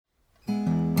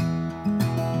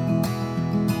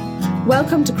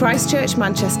Welcome to Christchurch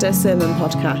Manchester Sermon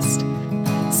Podcast.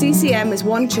 CCM is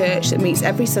one church that meets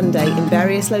every Sunday in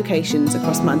various locations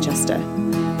across Manchester.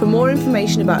 For more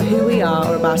information about who we are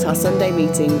or about our Sunday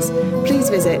meetings, please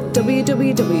visit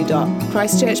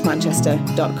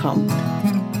www.christchurchmanchester.com.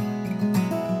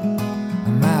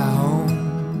 My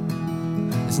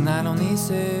home is not on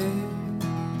this earth,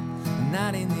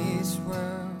 not in this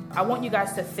world. I want you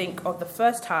guys to think of the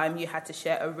first time you had to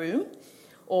share a room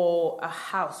or a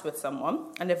house with someone,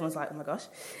 and everyone's like, oh my gosh.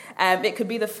 It could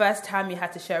be the first time you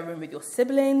had to share a room with your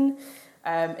sibling,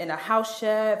 in a house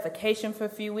share, vacation for a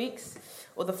few weeks,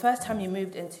 or the first time you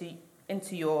moved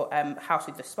into your house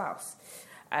with your spouse.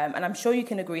 And I'm sure you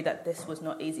can agree that this was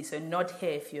not easy, so nod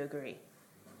here if you agree.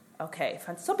 Okay,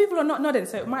 some people are not nodding,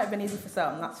 so it might have been easy for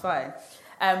some, that's fine.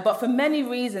 But for many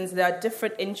reasons, there are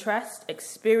different interests,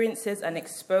 experiences, and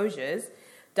exposures,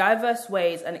 diverse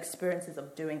ways and experiences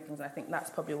of doing things, and I think that's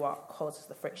probably what causes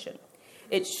the friction.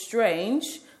 It's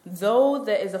strange, though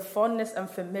there is a fondness and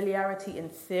familiarity in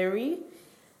theory.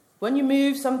 When you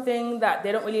move something that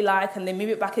they don't really like and they move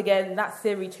it back again, that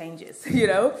theory changes,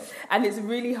 And it's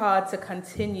really hard to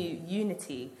continue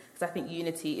unity, because I think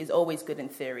unity is always good in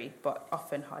theory, but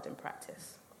often hard in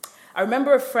practice. I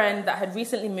remember a friend that had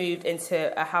recently moved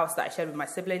into a house that I shared with my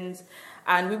siblings,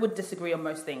 and we would disagree on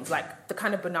most things, like the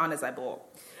kind of bananas I bought,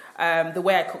 the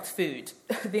way I cooked food,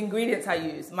 the ingredients I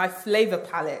used, my flavor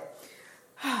palette.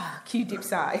 Cue deep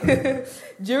sigh.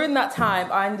 During that time,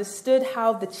 I understood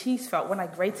how the cheese felt when I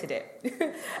grated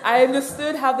it. I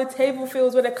understood how the table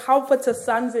feels when a comforter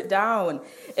sands it down.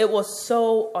 It was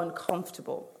so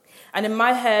uncomfortable. And in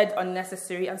my head,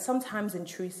 unnecessary and sometimes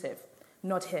intrusive.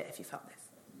 Nod here if you felt this.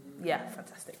 Yeah,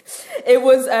 fantastic. It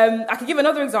was, I could give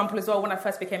another example as well when I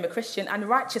first became a Christian and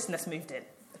righteousness moved in.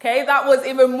 Okay, that was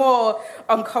even more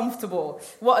uncomfortable.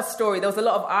 What a story. There was a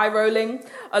lot of eye rolling,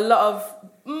 a lot of,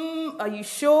 are you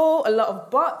sure? A lot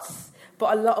of buts,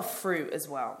 but a lot of fruit as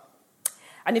well.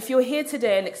 And if you're here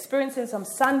today and experiencing some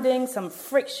sanding, some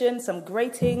friction, some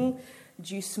grating,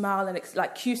 do you smile and,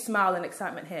 cue smile and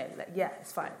excitement here? Yeah,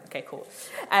 it's fine. Okay, cool.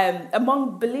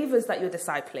 Among believers that you're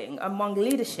discipling, among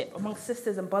leadership, among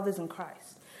sisters and brothers in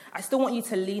Christ, I still want you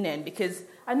to lean in because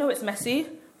I know it's messy,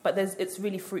 but it's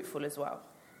really fruitful as well.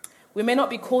 We may not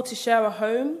be called to share a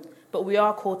home, but we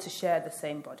are called to share the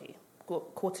same body,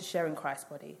 called to share in Christ's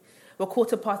body. We're called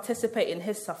to participate in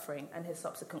his suffering and his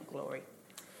subsequent glory.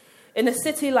 In a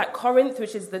city like Corinth,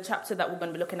 which is the chapter that we're going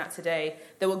to be looking at today,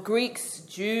 there were Greeks,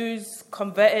 Jews,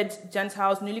 converted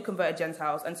Gentiles, newly converted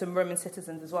Gentiles, and some Roman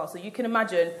citizens as well. So you can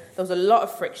imagine there was a lot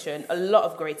of friction, a lot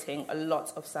of grating, a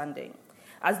lot of sanding.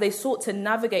 As they sought to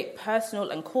navigate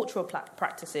personal and cultural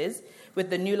practices with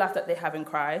the new life that they have in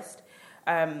Christ,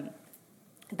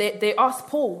 they asked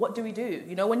Paul, what do we do?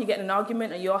 When you get in an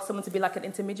argument and you ask someone to be like an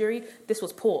intermediary, this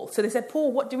was Paul. So they said,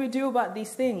 Paul, what do we do about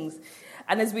these things?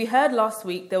 And as we heard last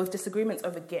week, there was disagreements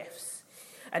over gifts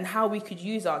and how we could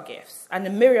use our gifts and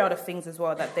a myriad of things as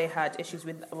well that they had issues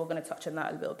with. We're going to touch on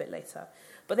that a little bit later.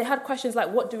 But they had questions like,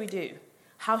 what do we do?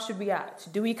 How should we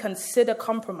act? Do we consider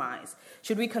compromise?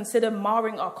 Should we consider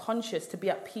marring our conscience to be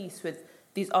at peace with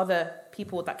these other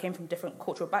people that came from different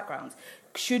cultural backgrounds?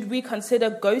 Should we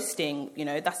consider ghosting?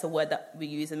 That's a word that we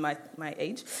use in my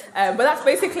age. But that's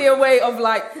basically a way of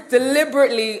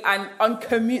deliberately and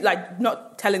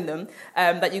not telling them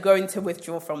that you're going to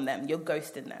withdraw from them. You're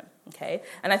ghosting them, okay?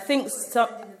 And I think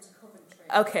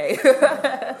okay.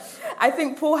 I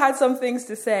think Paul had some things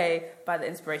to say by the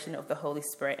inspiration of the Holy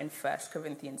Spirit in 1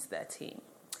 Corinthians 13.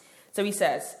 So he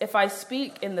says, if I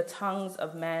speak in the tongues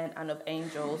of men and of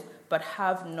angels, but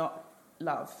have not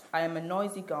love, I am a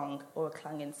noisy gong or a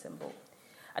clanging cymbal.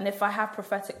 And if I have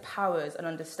prophetic powers and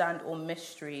understand all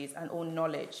mysteries and all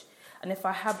knowledge, and if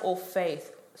I have all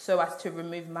faith so as to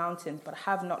remove mountains, but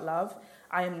have not love,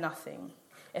 I am nothing.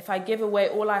 If I give away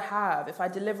all I have, if I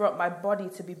deliver up my body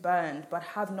to be burned, but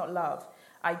have not love,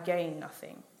 I gain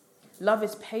nothing. Love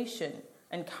is patient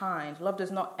and kind. Love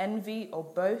does not envy or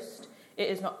boast. It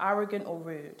is not arrogant or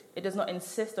rude. It does not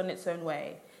insist on its own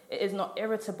way. It is not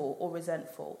irritable or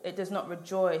resentful. It does not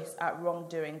rejoice at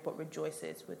wrongdoing, but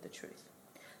rejoices with the truth.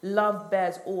 Love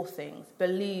bears all things,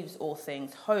 believes all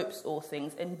things, hopes all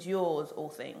things, endures all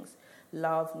things.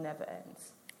 Love never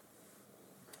ends.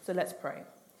 So let's pray.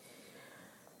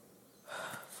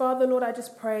 Father, Lord, I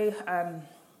just pray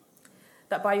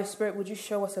that by your Spirit, would you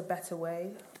show us a better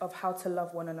way of how to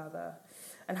love one another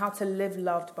and how to live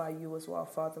loved by you as well,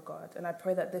 Father God. And I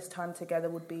pray that this time together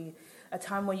would be a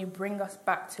time where you bring us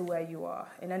back to where you are.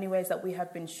 In any ways that we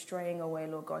have been straying away,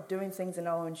 Lord God, doing things in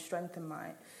our own strength and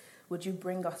might, would you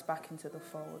bring us back into the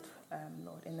fold,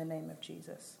 Lord, in the name of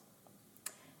Jesus.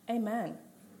 Amen.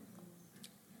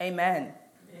 Amen.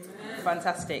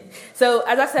 Fantastic. So,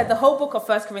 as I said, the whole book of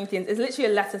 1 Corinthians is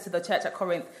literally a letter to the church at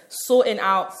Corinth, sorting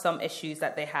out some issues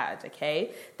that they had,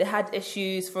 okay? They had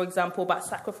issues, for example, about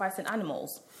sacrificing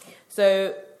animals.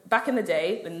 So, back in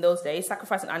those days,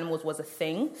 sacrificing animals was a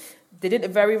thing. They did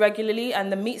it very regularly,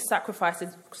 and the meat sacrifice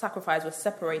was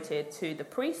separated to the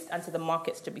priest and to the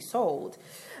markets to be sold.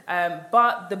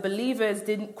 But the believers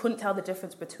couldn't tell the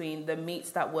difference between the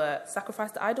meats that were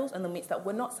sacrificed to idols and the meats that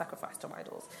were not sacrificed to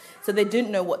idols. So they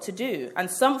didn't know what to do. And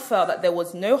some felt that there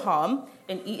was no harm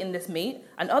in eating this meat,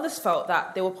 and others felt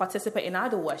that they would participate in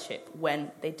idol worship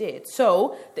when they did.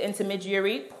 So the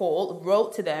intermediary, Paul,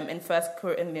 wrote to them in 1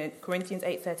 Corinthians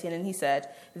 8:13, and he said,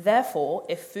 "Therefore,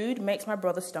 if food makes my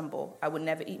brother stumble, I will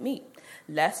never eat meat,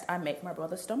 lest I make my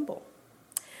brother stumble."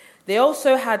 They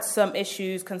also had some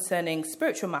issues concerning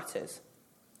spiritual matters,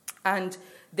 and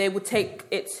they would take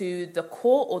it to the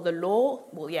court or the law,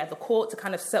 the court, to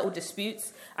kind of settle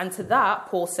disputes. And to that,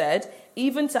 Paul said,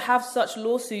 even to have such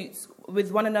lawsuits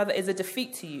with one another is a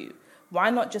defeat to you.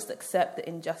 Why not just accept the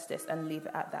injustice and leave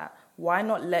it at that? Why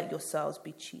not let yourselves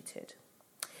be cheated?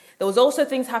 There was also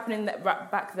things happening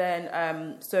back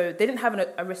then. So they didn't have an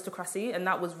aristocracy, and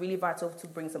that was really vital to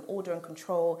bring some order and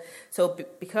control. So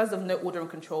because of no order and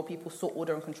control, people sought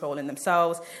order and control in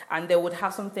themselves, and they would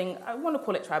have something, I want to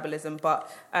call it tribalism, but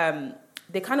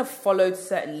they kind of followed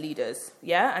certain leaders.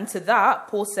 Yeah, and to that,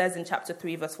 Paul says in chapter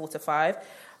 3, verse 4-5,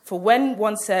 "For when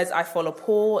one says, I follow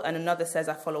Paul, and another says,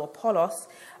 I follow Apollos,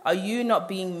 are you not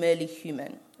being merely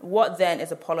human? What then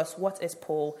is Apollos? What is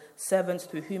Paul? Servants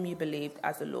through whom you believed,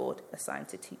 as the Lord assigned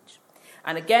to teach."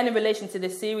 And again, in relation to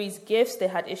this series, gifts, they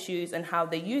had issues and how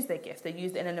they used their gifts. They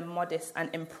used it in a modest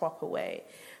and improper way,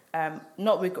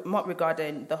 not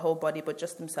regarding the whole body, but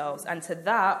just themselves. And to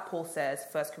that, Paul says,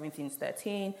 1 Corinthians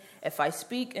 13, "If I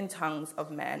speak in tongues of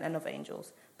men and of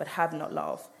angels, but have not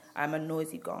love, I am a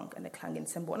noisy gong and a clanging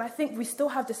cymbal." And I think we still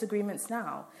have disagreements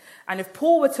now. And if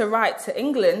Paul were to write to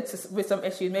England with some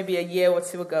issues maybe a year or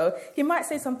two ago, he might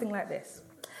say something like this.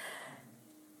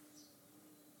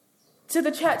 "To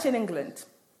the church in England,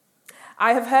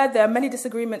 I have heard there are many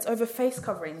disagreements over face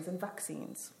coverings and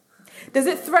vaccines. Does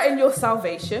it threaten your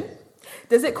salvation?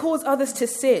 Does it cause others to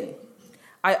sin?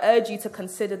 I urge you to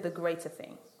consider the greater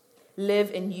thing.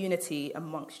 Live in unity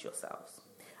amongst yourselves."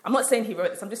 I'm not saying he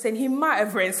wrote this, I'm just saying he might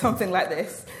have written something like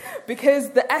this, because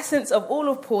the essence of all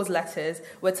of Paul's letters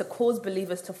were to cause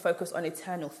believers to focus on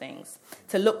eternal things,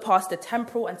 to look past the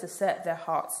temporal and to set their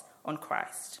hearts on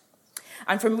Christ.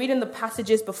 And from reading the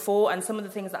passages before and some of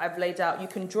the things that I've laid out, you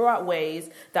can draw out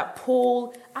ways that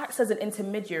Paul acts as an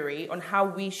intermediary on how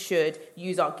we should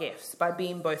use our gifts by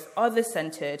being both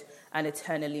other-centered and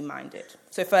eternally minded.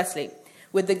 So firstly,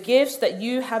 with the gifts that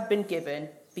you have been given,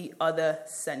 be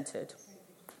other-centered.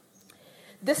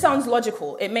 This sounds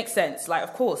logical. It makes sense. Like,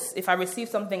 of course, if I receive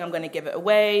something, I'm going to give it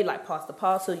away. Like, pass the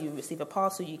parcel, you receive a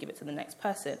parcel, you give it to the next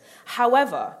person.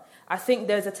 However, I think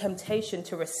there's a temptation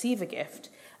to receive a gift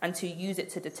and to use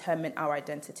it to determine our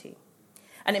identity.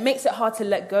 And it makes it hard to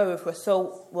let go if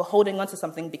we're holding on to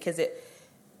something because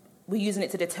we're using it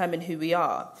to determine who we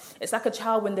are. It's like a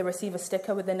child when they receive a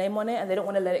sticker with their name on it and they don't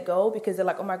want to let it go because they're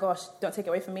like, oh my gosh, don't take it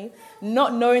away from me.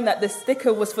 Not knowing that the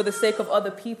sticker was for the sake of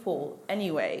other people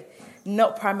anyway,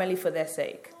 not primarily for their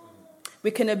sake.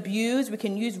 We can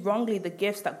use wrongly the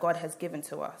gifts that God has given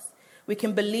to us. We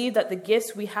can believe that the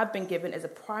gifts we have been given is a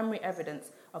primary evidence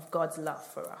of God's love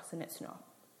for us, and it's not.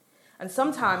 And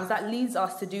sometimes that leads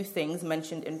us to do things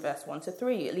mentioned in verse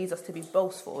 1-3. It leads us to be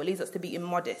boastful. It leads us to be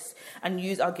immodest and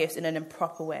use our gifts in an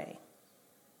improper way.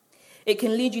 It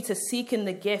can lead you to seeking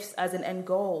the gifts as an end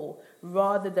goal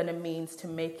rather than a means to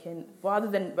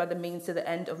the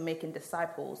end of making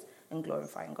disciples and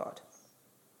glorifying God.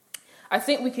 I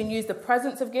think we can use the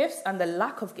presence of gifts and the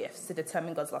lack of gifts to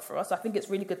determine God's love for us. I think it's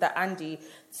really good that Andy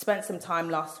spent some time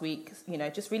last week,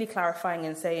 just really clarifying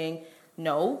and saying,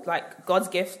 no, like God's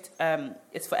gift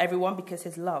is for everyone because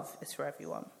his love is for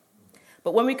everyone.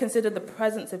 But when we consider the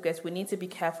presence of gifts, we need to be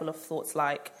careful of thoughts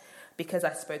like, because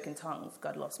I spoke in tongues,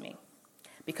 God loves me.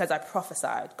 Because I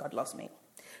prophesied, God loves me.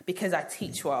 Because I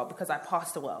teach well, because I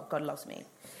pastor well, God loves me.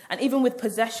 And even with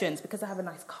possessions, because I have a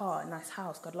nice car, a nice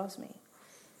house, God loves me.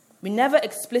 We never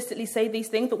explicitly say these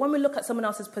things, but when we look at someone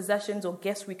else's possessions or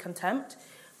gifts we contempt,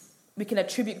 we can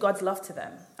attribute God's love to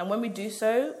them. And when we do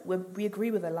so, we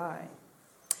agree with a lie.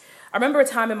 I remember a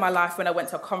time in my life when I went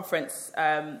to a conference.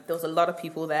 There was a lot of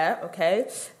people there, okay?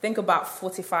 Think about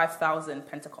 45,000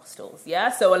 Pentecostals, yeah?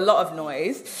 So a lot of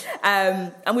noise.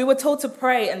 And we were told to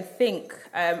pray and think.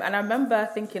 And I remember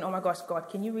thinking, oh my gosh, God,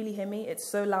 can you really hear me? It's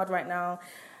so loud right now.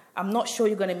 I'm not sure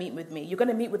you're going to meet with me. You're going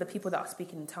to meet with the people that are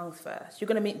speaking in tongues first. You're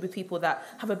going to meet with people that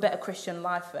have a better Christian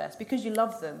life first because you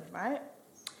love them, right?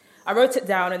 I wrote it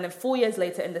down, and then 4 years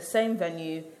later in the same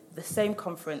venue, the same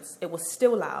conference, it was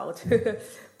still loud.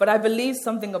 But I believed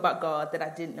something about God that I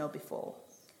didn't know before,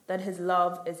 that his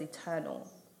love is eternal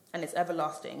and it's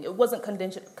everlasting. It wasn't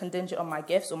contingent on my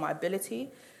gifts or my ability.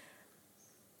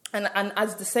 And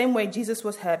as the same way Jesus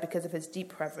was heard because of his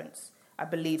deep reverence, I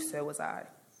believe so was I.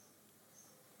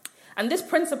 And this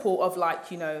principle of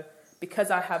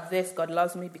because I have this, God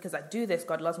loves me. Because I do this,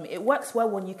 God loves me. It works well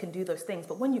when you can do those things.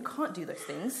 But when you can't do those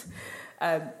things,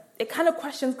 it kind of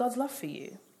questions God's love for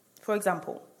you. For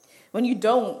example, when you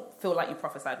don't feel like you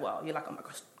prophesied well, you're like, oh my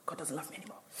gosh, God doesn't love me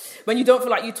anymore. When you don't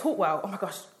feel like you taught well, oh my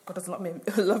gosh, God doesn't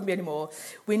love me anymore.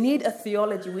 We need a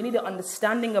theology. We need an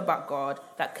understanding about God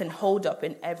that can hold up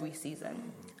in every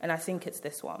season. And I think it's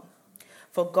this one.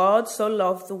 For God so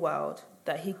loved the world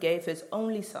that he gave his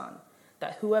only son,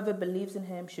 that whoever believes in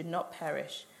him should not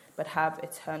perish, but have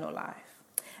eternal life.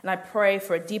 And I pray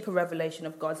for a deeper revelation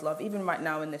of God's love, even right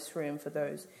now in this room, for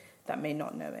those that may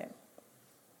not know it.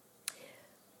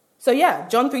 So yeah,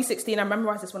 John 3:16, I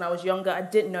memorized this when I was younger. I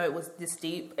didn't know it was this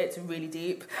deep. It's really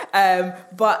deep.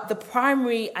 But the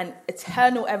primary and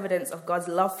eternal evidence of God's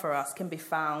love for us can be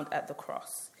found at the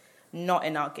cross, not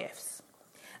in our gifts.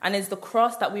 And it's the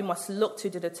cross that we must look to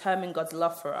determine God's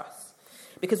love for us.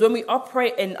 Because when we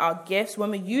operate in our gifts, when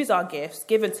we use our gifts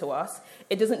given to us,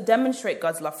 it doesn't demonstrate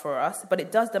God's love for us, but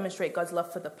it does demonstrate God's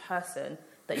love for the person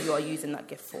that you are using that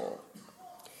gift for.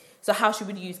 So how should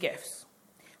we use gifts?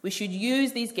 We should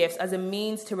use these gifts as a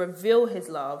means to reveal his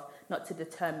love, not to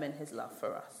determine his love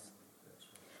for us.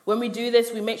 When we do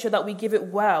this, we make sure that we give it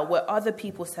well, where other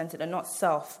people-centered and not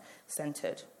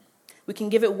self-centered. We can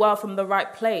give it well from the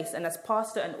right place. And as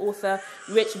pastor and author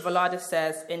Rich Villodas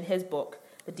says in his book,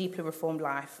 The Deeply Reformed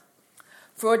Life,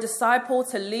 for a disciple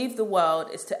to leave the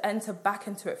world is to enter back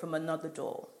into it from another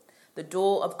door, the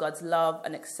door of God's love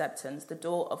and acceptance, the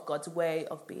door of God's way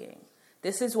of being.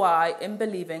 This is why, in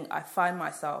believing, I find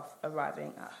myself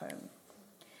arriving at home.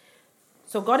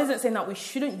 So God isn't saying that we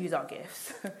shouldn't use our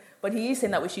gifts, but he is saying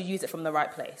that we should use it from the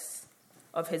right place,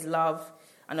 of his love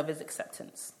and of his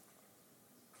acceptance.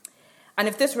 And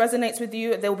if this resonates with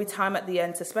you, there will be time at the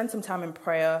end to spend some time in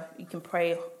prayer. You can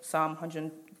pray Psalm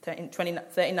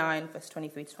 139, verse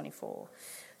 23 to 24.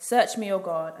 Search me, O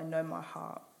God, and know my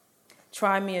heart.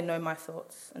 Try me and know my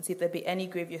thoughts, and see if there be any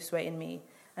grievous way in me,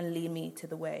 and lead me to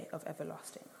the way of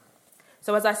everlasting.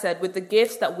 So as I said, with the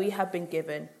gifts that we have been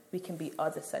given, we can be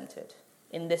other-centered.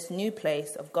 In this new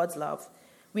place of God's love,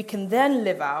 we can then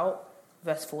live out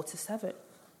verse 4 to 7.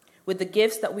 With the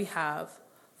gifts that we have,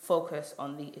 focus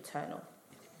on the eternal.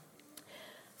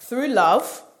 Through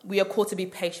love, we are called to be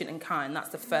patient and kind. That's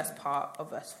the first part of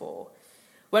verse 4.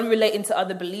 When relating to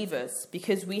other believers,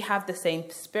 because we have the same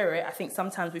spirit, I think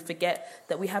sometimes we forget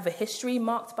that we have a history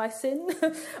marked by sin,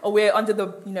 or we're under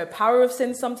the power of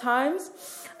sin sometimes.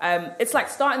 It's like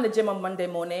starting the gym on Monday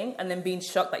morning and then being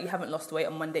shocked that you haven't lost weight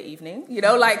on Monday evening.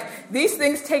 These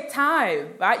things take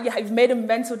time, right? You've made a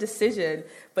mental decision,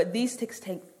 but these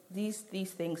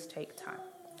things take time.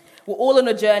 We're all on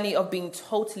a journey of being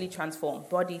totally transformed,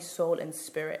 body, soul, and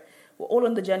spirit. We're all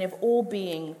on the journey of all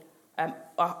being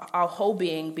our whole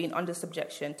being being under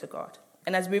subjection to God.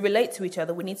 And as we relate to each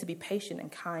other, we need to be patient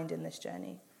and kind in this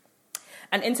journey.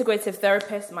 An integrative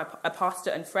therapist, a pastor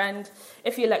and friend,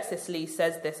 Ify Alexis Lee,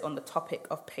 says this on the topic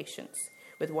of patience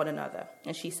with one another.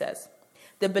 And she says,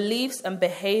 the beliefs and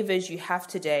behaviors you have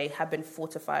today have been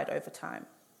fortified over time.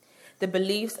 The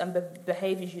beliefs and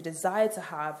behaviors you desire to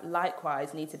have,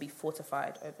 likewise, need to be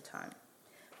fortified over time.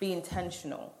 Be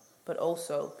intentional, but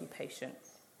also be patient.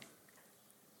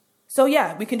 So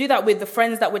yeah, we can do that with the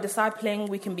friends that we're discipling.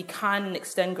 We can be kind and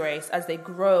extend grace as they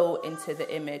grow into the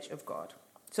image of God.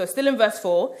 So still in verse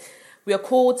 4, we are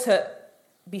called to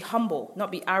be humble,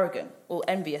 not be arrogant or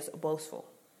envious or boastful.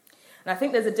 And I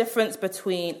think there's a difference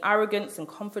between arrogance and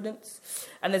confidence,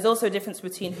 and there's also a difference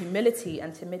between humility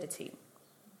and timidity.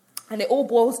 And it all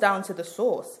boils down to the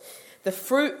source. The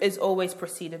fruit is always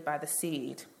preceded by the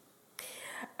seed.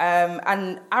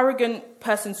 An arrogant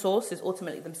person's source is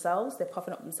ultimately themselves. They're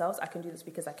puffing up themselves. I can do this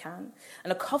because I can.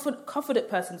 And a confident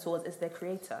person's source is their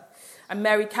creator. And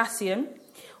Mary Cassian,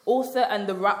 author and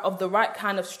of The Right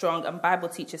Kind of Strong and Bible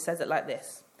teacher, says it like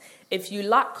this. If you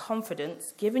lack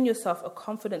confidence, giving yourself a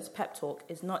confidence pep talk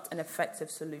is not an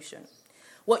effective solution.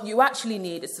 What you actually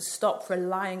need is to stop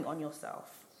relying on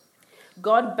yourself.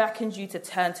 God beckons you to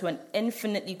turn to an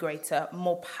infinitely greater,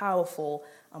 more powerful,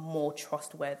 and more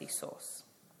trustworthy source.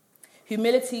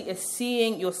 Humility is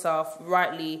seeing yourself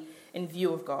rightly in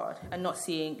view of God and not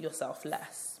seeing yourself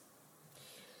less.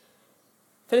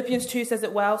 Philippians 2 says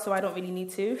it well, so I don't really need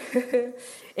to.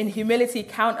 In humility,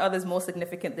 count others more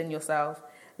significant than yourself.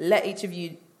 Let each of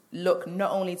you look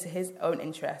not only to his own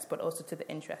interest, but also to the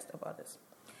interest of others.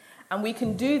 And we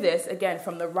can do this, again,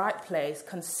 from the right place,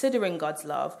 considering God's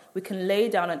love. We can lay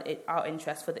down our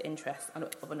interest for the interest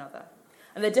of another.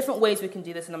 And there are different ways we can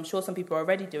do this, and I'm sure some people are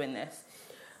already doing this.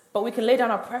 But we can lay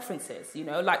down our preferences,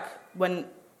 like when...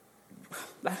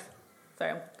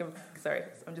 Sorry,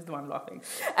 I'm just the one laughing.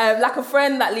 Like a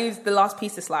friend that leaves the last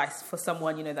piece of slice for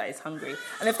someone, that is hungry.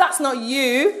 And if that's not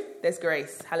you, there's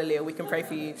grace. Hallelujah, we can pray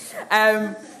for you.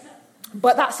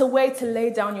 But that's a way to lay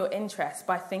down your interest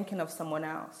by thinking of someone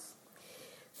else.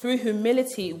 Through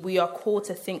humility, we are called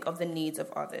to think of the needs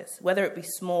of others, whether it be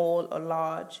small or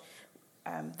large,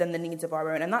 than the needs of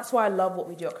our own. And that's why I love what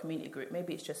we do at community group.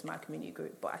 Maybe it's just my community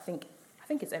group, but I think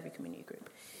it's every community group.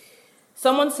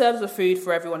 Someone serves the food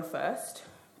for everyone first,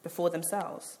 before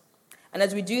themselves. And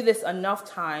as we do this enough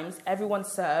times, everyone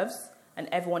serves and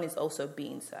everyone is also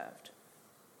being served.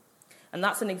 And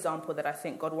that's an example that I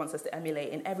think God wants us to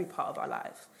emulate in every part of our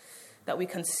life, that we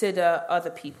consider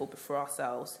other people before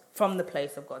ourselves from the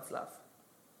place of God's love.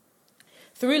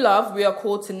 Through love, we are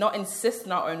called to not insist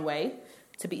in our own way,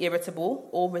 to be irritable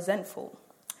or resentful.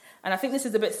 And I think this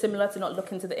is a bit similar to not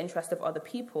looking to the interest of other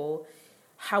people.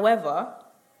 However,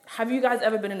 have you guys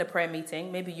ever been in a prayer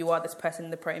meeting? Maybe you are this person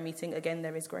in the prayer meeting. Again,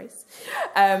 there is grace.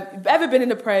 You've ever been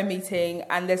in a prayer meeting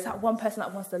and there's that one person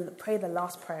that wants to pray the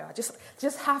last prayer.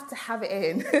 Just have to have it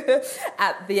in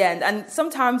at the end. And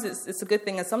sometimes it's a good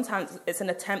thing, and sometimes it's an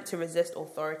attempt to resist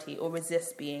authority or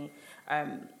resist being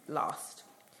last.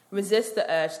 Resist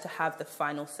the urge to have the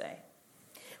final say.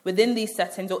 Within these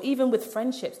settings, or even with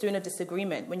friendships, during a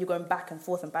disagreement, when you're going back and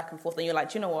forth, and you're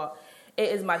like, do you know what? It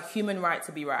is my human right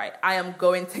to be right. I am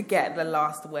going to get the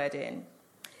last word in.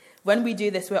 When we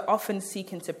do this, we're often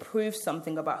seeking to prove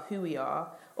something about who we are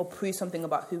or prove something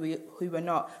about who we're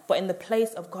not. But in the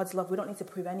place of God's love, we don't need to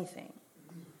prove anything.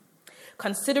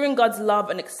 Considering God's love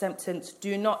and acceptance,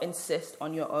 do not insist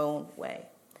on your own way.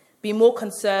 Be more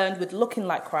concerned with looking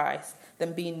like Christ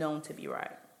than being known to be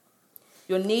right.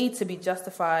 Your need to be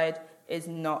justified is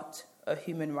not a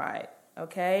human right.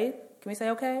 Okay? Can we say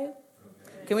okay?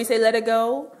 Can we say let it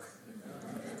go?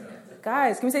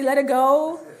 Guys, can we say let it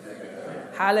go?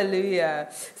 Hallelujah.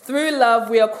 Through love,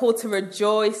 we are called to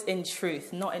rejoice in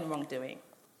truth, not in wrongdoing.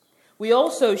 We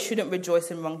also shouldn't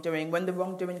rejoice in wrongdoing when the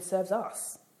wrongdoing serves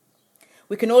us.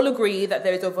 We can all agree that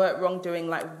there is overt wrongdoing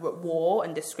like war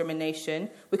and discrimination.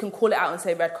 We can call it out and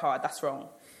say red card, that's wrong.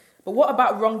 But what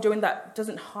about wrongdoing that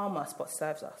doesn't harm us but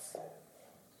serves us?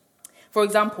 For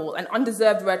example, an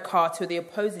undeserved red card to the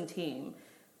opposing team,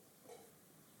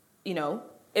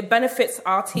 it benefits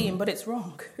our team, but it's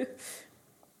wrong.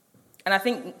 And I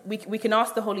think we can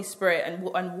ask the Holy Spirit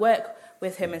and work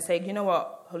with him and say, you know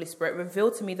what, Holy Spirit,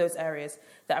 reveal to me those areas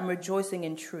that I'm rejoicing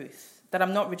in truth, that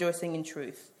I'm not rejoicing in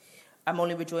truth. I'm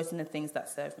only rejoicing in things that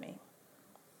serve me.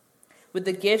 With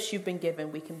the gifts you've been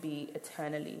given, we can be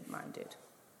eternally minded.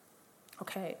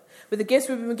 Okay. With the gifts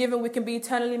we've been given, we can be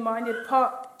eternally minded.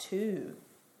 Part 2.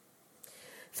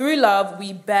 Through love,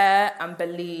 we bear and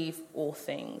believe all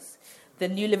things. The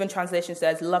New Living Translation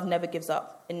says, love never gives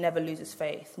up. It never loses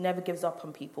faith. Never gives up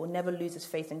on people. Never loses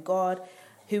faith in God,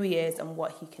 who he is, and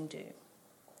what he can do.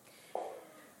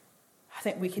 I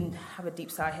think we can have a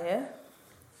deep sigh here.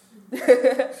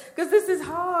 Because this is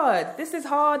hard. This is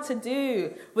hard to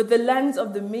do. With the lens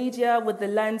of the media, with the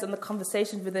lens and the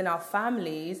conversations within our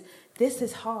families, this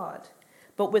is hard.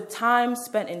 But with time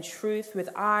spent in truth, with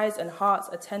eyes and hearts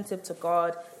attentive to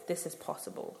God, this is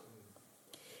possible.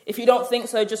 If you don't think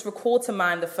so, just recall to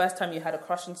mind the first time you had a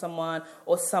crush on someone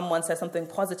or someone said something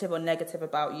positive or negative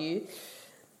about you.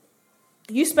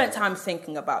 You spent time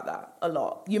thinking about that a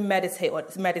lot. You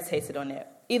meditated on it,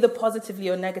 either positively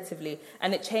or negatively,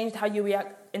 and it changed how you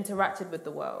interacted with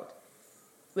the world.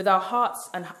 With our hearts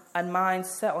and minds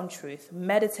set on truth,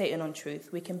 meditating on truth,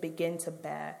 we can begin to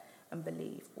bear and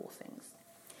believe all things.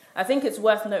 I think it's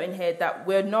worth noting here that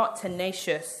we're not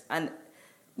tenacious and,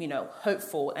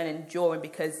 hopeful and enduring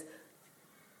because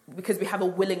we have a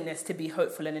willingness to be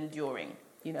hopeful and enduring.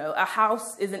 A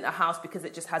house isn't a house because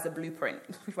it just has a blueprint,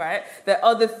 right? There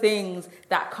are other things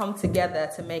that come together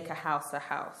to make a house a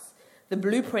house. The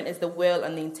blueprint is the will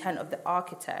and the intent of the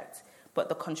architect, but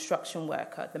the construction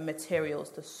worker, the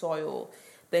materials, the soil,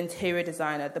 the interior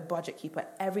designer, the budget keeper,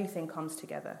 everything comes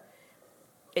together.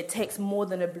 It takes more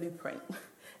than a blueprint.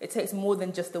 It takes more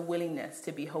than just the willingness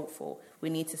to be hopeful.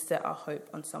 We need to set our hope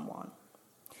on someone.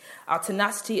 Our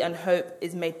tenacity and hope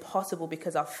is made possible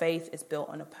because our faith is built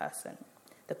on a person,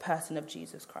 the person of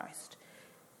Jesus Christ,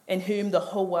 in whom the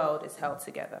whole world is held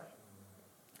together.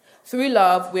 Through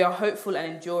love, we are hopeful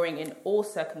and enduring in all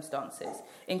circumstances,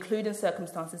 including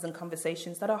circumstances and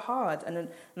conversations that are hard and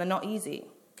are not easy.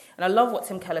 And I love what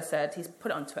Tim Keller said. He's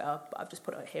put it on Twitter, but I've just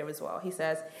put it here as well. He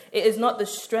says, "It is not the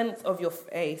strength of your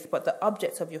faith, but the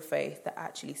object of your faith that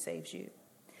actually saves you.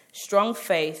 Strong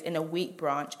faith in a weak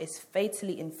branch is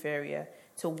fatally inferior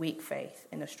to weak faith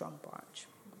in a strong branch."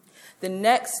 The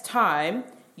next time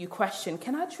you question,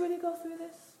 can I truly go through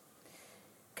this?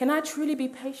 Can I truly be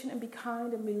patient and be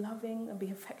kind and be loving and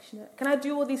be affectionate? Can I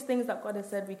do all these things that God has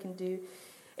said we can do?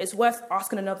 It's worth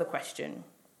asking another question.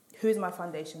 Who is my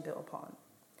foundation built upon?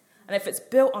 And if it's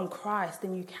built on Christ,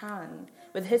 then you can.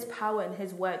 With his power and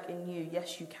his work in you,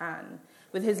 yes, you can.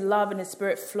 With his love and his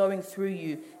spirit flowing through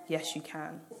you, yes, you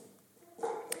can.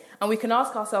 And we can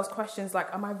ask ourselves questions like,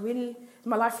 is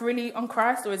my life really on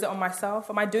Christ or is it on myself?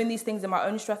 Am I doing these things in my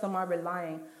own strength or am I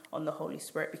relying on the Holy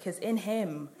Spirit? Because in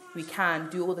him, we can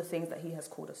do all the things that he has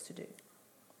called us to do.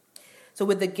 So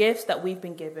with the gifts that we've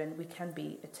been given, we can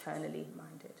be eternally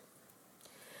minded.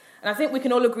 And I think we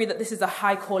can all agree that this is a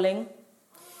high calling.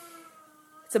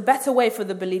 It's a better way for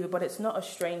the believer, but it's not a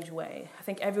strange way. I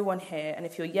think everyone here, and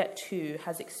if you're yet to,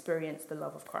 has experienced the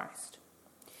love of Christ.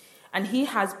 And he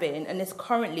has been, and is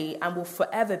currently, and will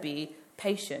forever be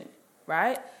patient,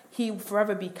 right? He will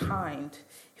forever be kind.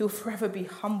 He will forever be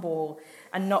humble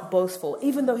and not boastful,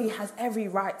 even though he has every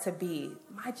right to be.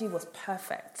 My G was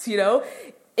perfect, you know?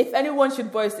 If anyone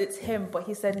should boast, it's him, but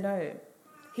he said no.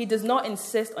 He does not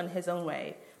insist on his own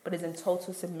way, but is in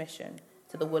total submission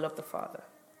to the will of the Father.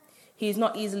 He is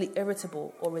not easily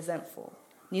irritable or resentful,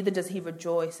 neither does he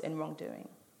rejoice in wrongdoing.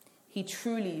 He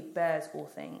truly bears all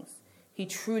things. He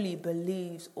truly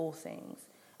believes all things,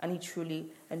 and he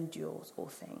truly endures all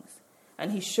things.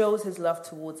 And he shows his love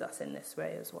towards us in this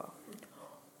way as well.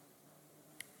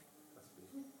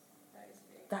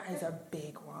 That is a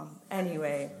big one.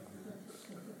 Anyway,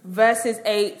 verses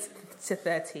 8 to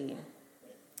 13.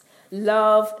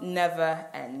 Love never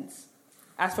ends.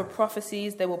 As for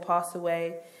prophecies, they will pass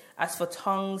away. As for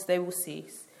tongues, they will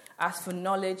cease. As for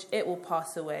knowledge, it will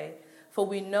pass away. For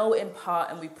we know in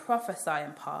part and we prophesy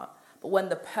in part. But when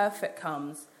the perfect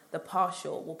comes, the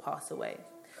partial will pass away.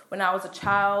 When I was a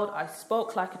child, I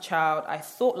spoke like a child. I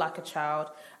thought like a child.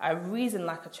 I reasoned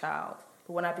like a child.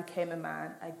 But when I became a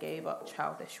man, I gave up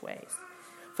childish ways.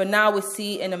 For now we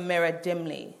see in a mirror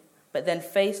dimly, but then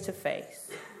face to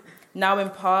face. Now in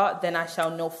part, then I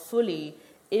shall know fully,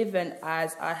 even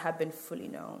as I have been fully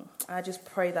known. I just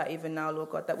pray that even now, Lord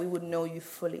God, that we would know you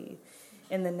fully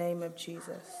in the name of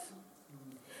Jesus.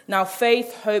 Now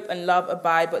faith, hope, and love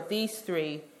abide, but these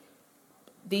three,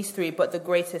 but the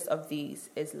greatest of these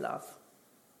is love.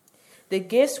 The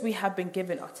gifts we have been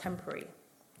given are temporary.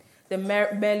 They're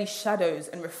merely shadows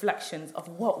and reflections of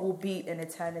what will be in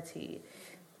eternity.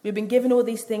 We've been given all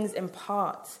these things in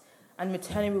part, and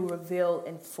eternity will reveal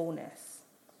in fullness.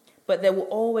 But there will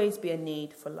always be a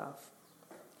need for love.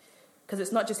 Because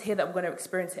it's not just here that we're going to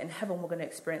experience it. In heaven, we're going to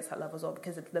experience that love as well.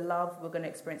 Because the love we're going to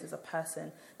experience as a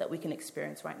person that we can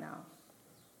experience right now.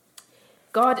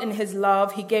 God, in his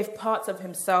love, he gave parts of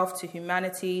himself to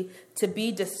humanity to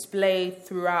be displayed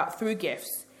through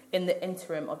gifts in the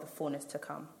interim of the fullness to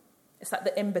come. It's like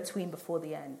the in-between before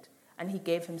the end. And he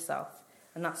gave himself.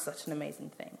 And that's such an amazing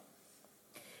thing.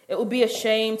 It would be a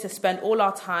shame to spend all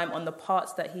our time on the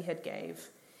parts that he had gave,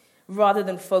 rather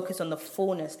than focus on the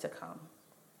fullness to come.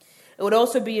 It would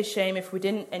also be a shame if we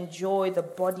didn't enjoy the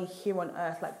body here on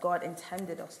earth like God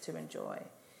intended us to enjoy.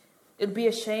 It would be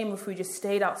a shame if we just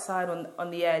stayed outside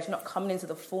on the edge, not coming into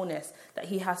the fullness that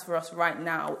he has for us right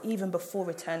now, even before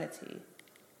eternity.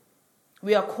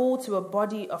 We are called to a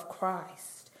body of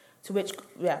Christ, we're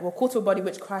called to a body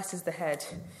which Christ is the head.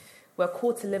 We're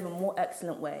called to live a more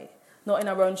excellent way, not in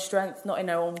our own strength, not in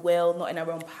our own will, not in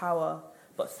our own power,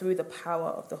 but through the power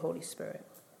of the Holy Spirit.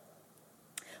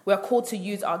 We are called to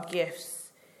use our gifts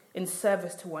in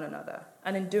service to one another.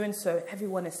 And in doing so,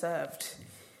 everyone is served.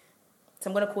 So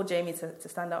I'm going to call Jamie to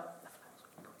stand up.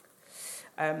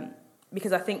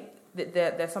 Because I think that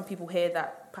there are some people here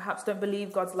that perhaps don't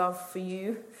believe God's love for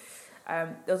you.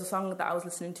 There was a song that I was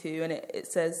listening to, and it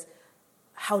says,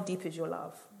 "How deep is your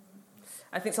love?"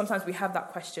 I think sometimes we have that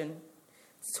question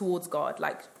towards God.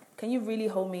 Like, can you really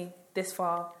hold me this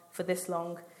far for this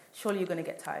long? Surely you're going to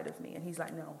get tired of me. And he's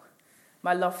like, no.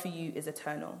 My love for you is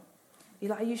eternal.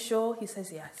 You're like, are you sure? He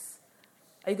says, yes.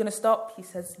 Are you going to stop? He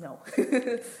says, no.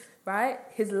 Right?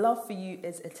 His love for you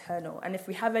is eternal. And if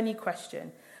we have any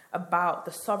question about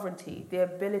the sovereignty, the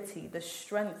ability, the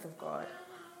strength of God,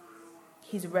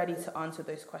 he's ready to answer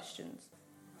those questions.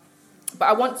 But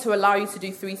I want to allow you to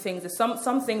do three things. If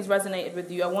some things resonated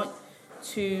with you, I want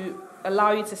to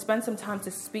allow you to spend some time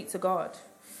to speak to God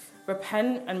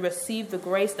Repent and receive the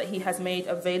grace that he has made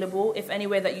available. If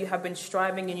anywhere that you have been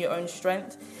striving in your own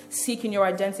strength, seeking your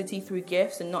identity through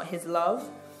gifts and not his love,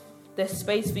 there's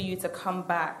space for you to come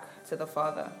back to the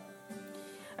Father.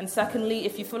 And secondly,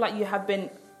 if you feel like you have been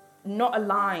not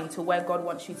aligned to where God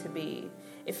wants you to be,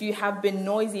 if you have been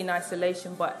noisy in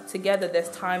isolation, but together there's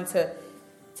time to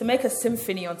make a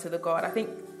symphony unto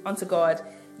God.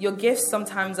 Your gifts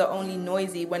sometimes are only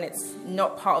noisy when it's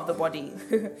not part of the body.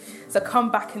 So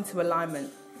come back into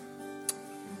alignment.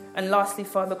 And lastly,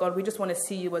 Father God, we just want to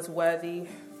see you as worthy,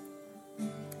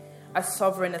 as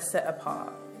sovereign, as set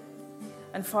apart.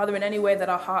 And Father, in any way that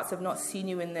our hearts have not seen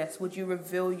you in this, would you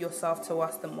reveal yourself to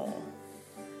us the more?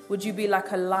 Would you be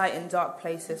like a light in dark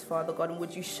places, Father God, and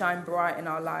would you shine bright in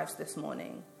our lives this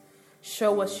morning?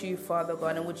 Show us you, Father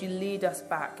God, and would you lead us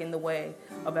back in the way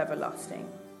of everlasting?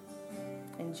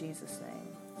 In Jesus' name.